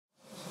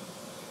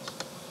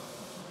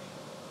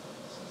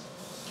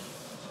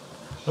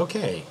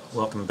Okay,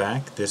 welcome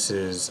back. This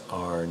is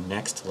our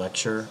next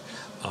lecture.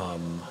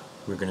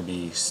 We're going to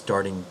be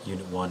starting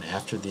Unit 1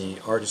 after the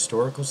art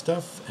historical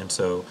stuff, and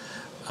so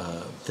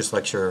this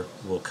lecture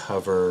will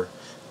cover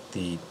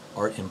the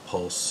art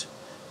impulse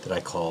that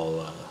I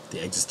call the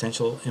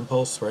existential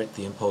impulse, right?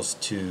 The impulse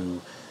to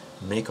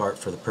make art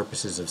for the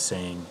purposes of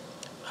saying,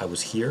 I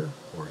was here,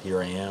 or here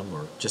I am,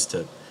 or just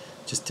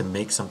to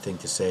make something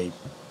to say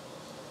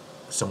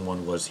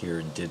someone was here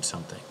and did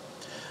something.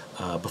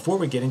 Before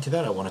we get into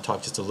that, I want to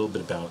talk just a little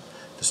bit about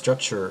the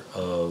structure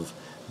of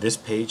this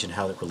page and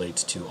how it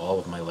relates to all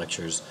of my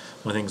lectures.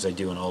 One of the things I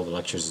do in all the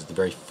lectures is the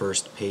very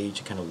first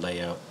page, kind of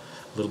lay out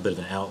a little bit of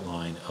an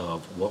outline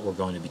of what we're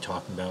going to be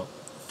talking about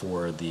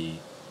for the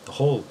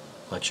whole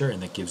lecture,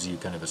 and that gives you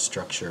kind of a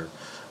structure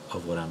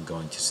of what I'm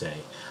going to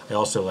say. I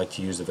also like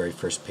to use the very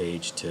first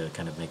page to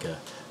kind of make a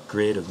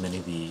grid of many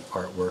of the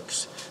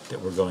artworks that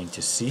we're going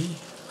to see.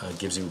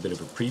 Gives you a bit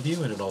of a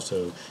preview, and it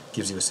also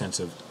gives you a sense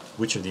of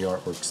which are the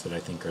artworks that I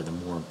think are the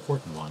more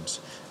important ones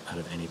out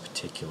of any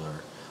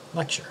particular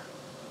lecture.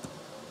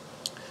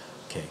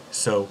 Okay,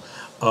 so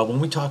when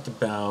we talked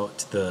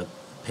about the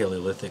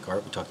Paleolithic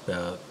art, we talked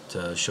about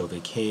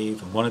Chauvet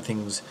Cave, and one of the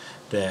things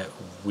that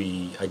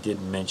I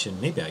did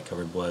mention, maybe I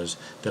covered, was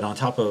that on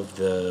top of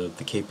the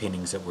cave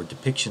paintings that were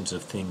depictions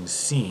of things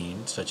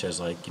seen, such as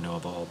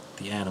of all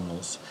the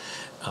animals,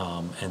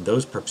 and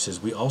those purposes,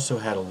 we also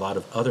had a lot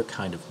of other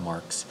kind of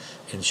marks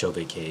in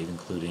Chauvet Cave,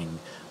 including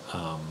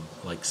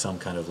like some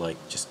kind of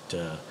just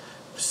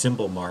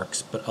symbol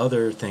marks, but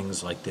other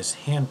things like this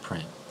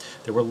handprint.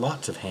 There were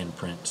lots of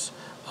handprints.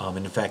 And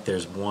in fact,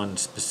 there's one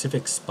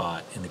specific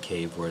spot in the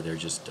cave where there are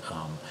just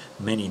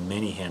many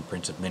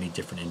handprints of many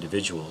different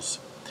individuals.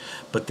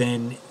 But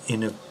then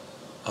in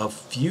a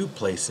few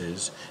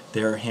places,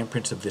 there are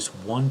handprints of this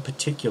one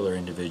particular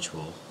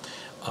individual.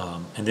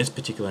 And this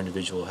particular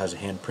individual has a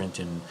handprint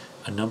in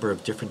a number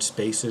of different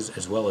spaces,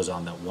 as well as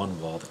on that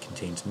one wall that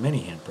contains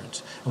many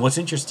handprints. And what's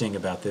interesting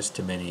about this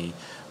to many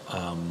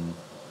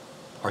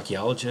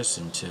archaeologists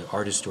and to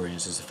art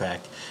historians is the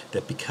fact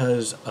that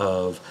because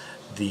of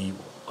the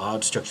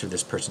odd structure of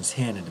this person's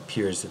hand, it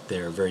appears that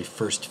their very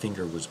first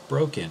finger was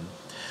broken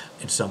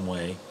in some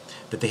way,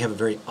 that they have a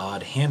very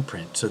odd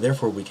handprint. So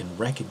therefore we can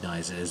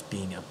recognize it as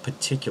being a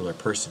particular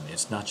person.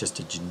 It's not just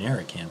a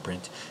generic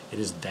handprint, it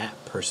is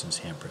that person's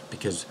handprint.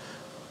 Because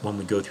when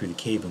we go through the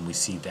cave and we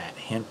see that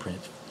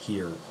handprint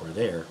here or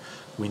there,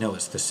 we know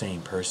it's the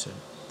same person.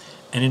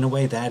 And in a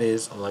way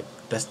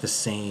that's the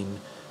same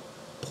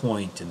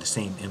point and the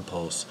same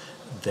impulse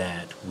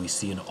that we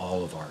see in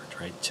all of art,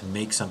 right? To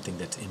make something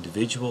that's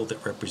individual,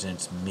 that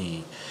represents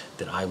me,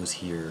 that I was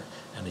here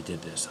and I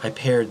did this. I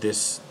paired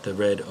the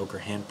red ochre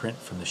handprint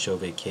from the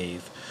Chauvet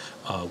Cave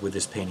with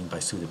this painting by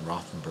Susan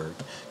Rothenberg,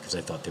 because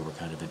I thought they were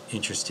kind of an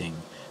interesting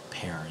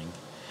pairing,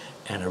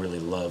 and I really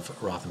love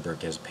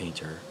Rothenberg as a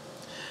painter.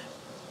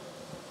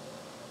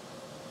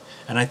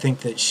 And I think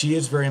that she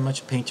is very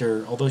much a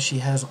painter, although she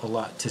has a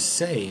lot to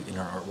say in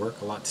her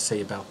artwork, a lot to say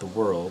about the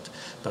world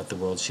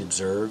she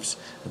observes,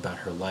 about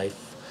her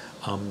life.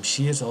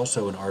 She is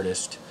also an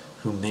artist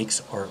who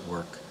makes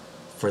artwork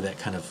for that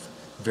kind of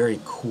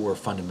very core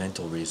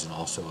fundamental reason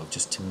also, of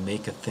just to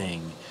make a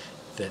thing,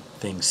 that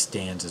thing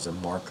stands as a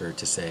marker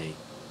to say,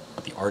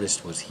 the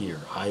artist was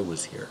here, I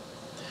was here.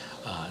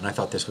 And I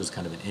thought this was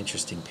kind of an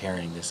interesting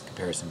pairing, this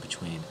comparison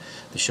between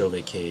the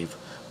Chauvet Cave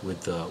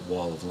with the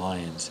Wall of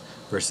Lions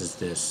versus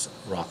this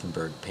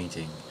Rothenberg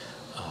painting,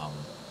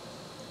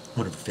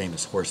 one of the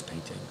famous horse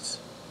paintings.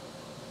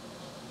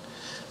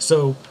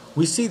 So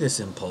we see this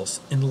impulse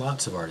in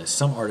lots of artists,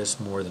 some artists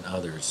more than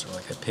others.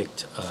 Like I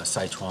picked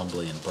Cy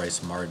Twombly and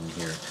Bryce Marden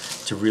here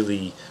to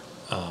really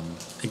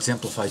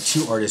exemplify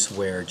two artists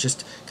where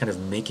just kind of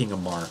making a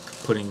mark,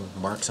 putting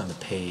marks on the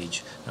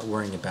page, not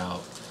worrying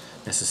about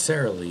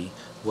necessarily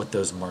what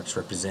those marks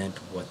represent,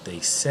 what they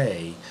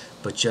say,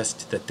 but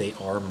just that they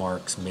are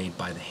marks made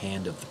by the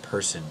hand of the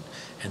person,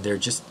 and they're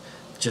just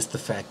the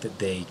fact that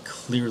they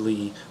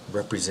clearly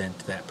represent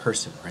that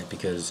person, right?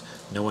 Because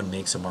no one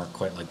makes a mark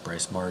quite like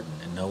Bryce Marden,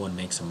 and no one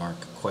makes a mark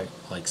quite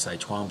like Cy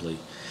Twombly.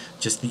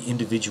 Just the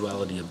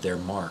individuality of their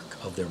mark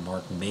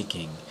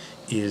making,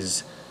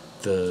 is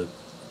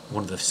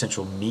one of the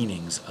central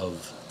meanings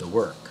of the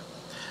work.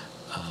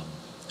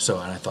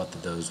 And I thought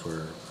that those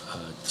were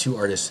two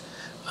artists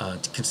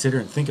to consider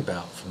and think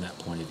about from that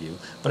point of view.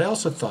 But I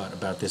also thought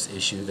about this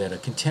issue, that a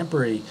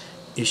contemporary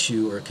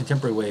issue or a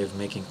contemporary way of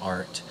making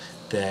art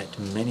that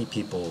many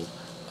people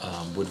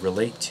would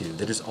relate to,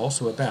 that is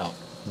also about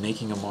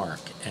making a mark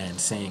and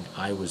saying,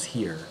 I was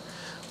here,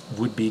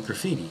 would be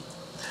graffiti.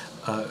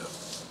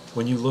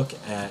 When you look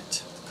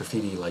at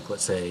graffiti, like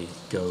let's say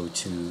you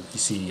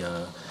see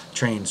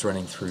trains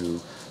running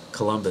through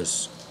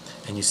Columbus,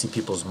 and you see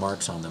people's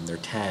marks on them, their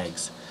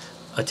tags.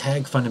 A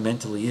tag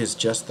fundamentally is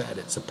just that.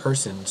 It's a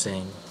person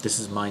saying, this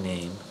is my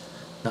name,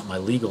 not my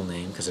legal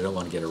name because I don't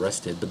want to get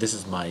arrested, but this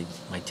is my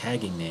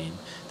tagging name.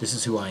 This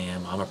is who I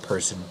am. I'm a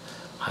person.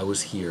 I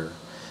was here.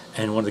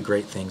 And one of the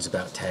great things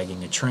about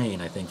tagging a train,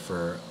 I think,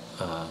 for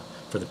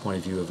for the point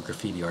of view of a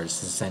graffiti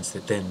artist, in the sense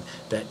that then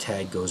that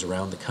tag goes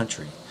around the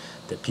country,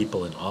 that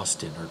people in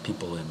Austin or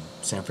people in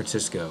San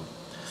Francisco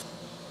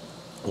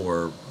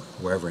or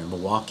wherever, in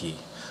Milwaukee,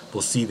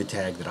 will see the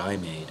tag that I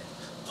made.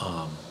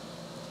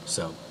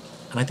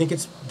 And I think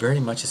it's very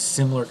much a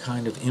similar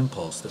kind of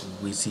impulse that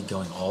we see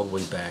going all the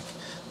way back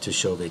to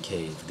Chauvet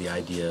Cave, the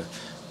idea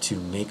to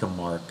make a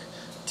mark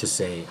to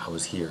say, I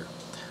was here.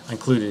 I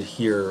included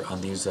here on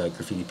these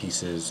graffiti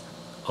pieces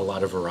a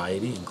lot of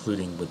variety,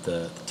 including with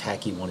the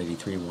tacky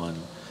 183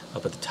 one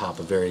up at the top,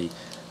 a very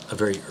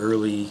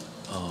early,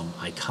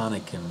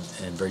 iconic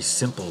and very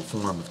simple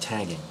form of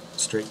tagging,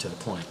 straight to the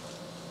point.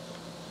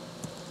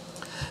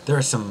 There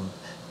are some,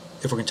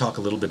 if we're going to talk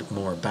a little bit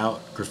more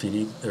about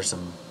graffiti, there's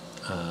some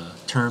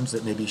terms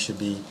that maybe should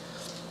be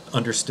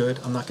understood.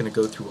 I'm not going to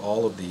go through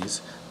all of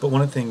these, but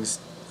one of the things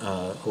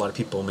a lot of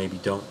people maybe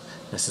don't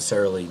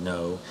necessarily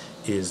know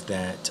is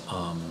that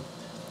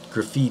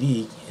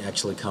graffiti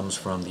actually comes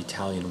from the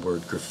Italian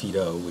word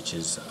graffito, which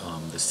is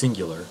the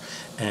singular,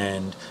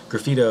 and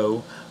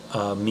graffito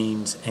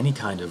means any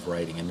kind of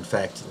writing. And in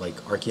fact, like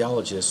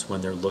archaeologists,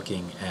 when they're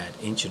looking at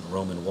ancient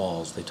Roman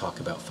walls, they talk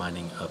about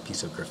finding a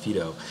piece of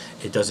graffito.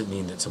 It doesn't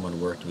mean that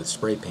someone worked with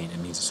spray paint. It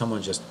means that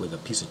someone just with a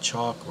piece of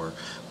chalk or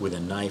with a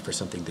knife or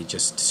something, they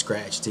just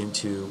scratched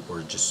into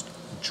or just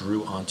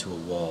drew onto a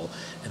wall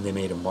and they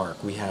made a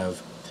mark. We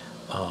have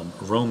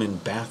Roman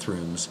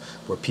bathrooms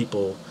where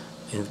people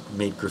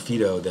made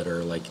graffito that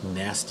are like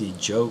nasty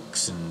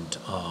jokes and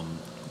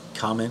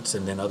comments,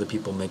 and then other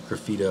people make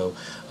graffito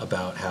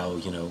about how,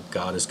 you know,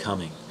 God is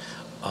coming.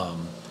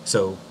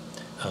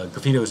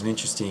 Graffito is an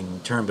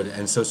interesting term,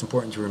 and so it's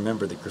important to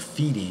remember that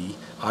graffiti,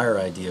 our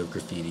idea of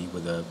graffiti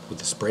with a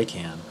spray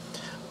can,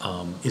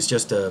 is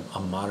just a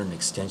modern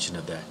extension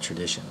of that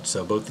tradition.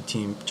 So both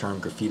the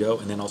term graffito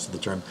and then also the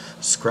term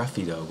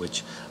sgraffito,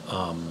 which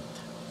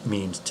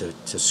means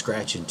to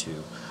scratch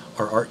into,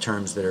 are art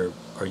terms that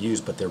are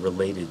used, but they're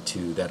related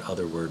to that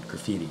other word,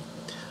 graffiti.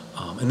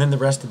 And then the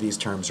rest of these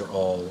terms are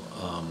all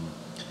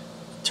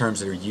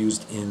terms that are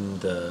used in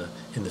the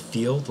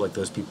field, like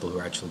those people who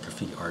are actually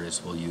graffiti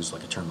artists will use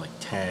like a term like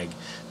tag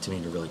to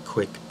mean a really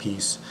quick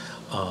piece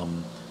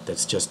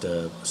that's just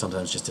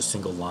sometimes just a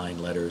single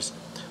line letters.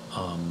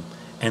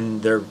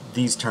 And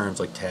these terms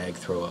like tag,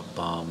 throw up,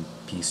 bomb,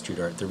 piece, street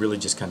art, they're really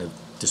just kind of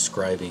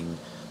describing,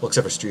 well,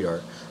 except for street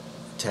art,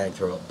 tag,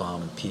 throw up,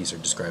 bomb, and piece are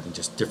describing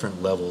just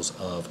different levels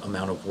of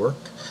amount of work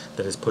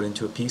that is put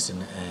into a piece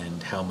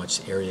and how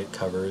much area it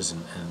covers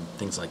and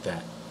things like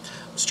that.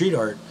 Street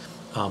art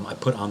I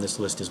put on this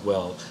list as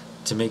well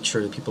to make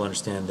sure that people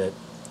understand that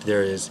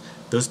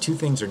those two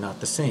things are not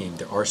the same.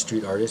 There are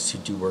street artists who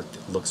do work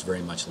that looks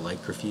very much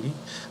like graffiti,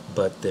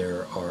 but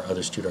there are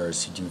other street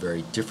artists who do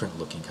very different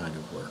looking kind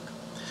of work.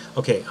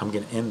 Okay, I'm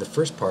going to end the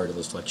first part of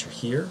this lecture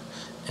here,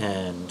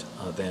 and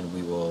then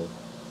we will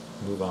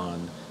move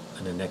on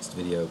in the next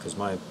video, because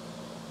well,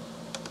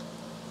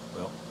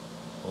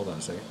 hold on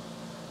a second.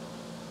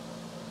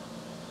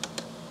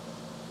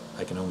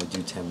 I can only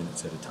do 10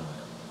 minutes at a time.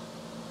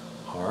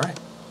 Alright,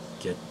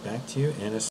 get back to you in a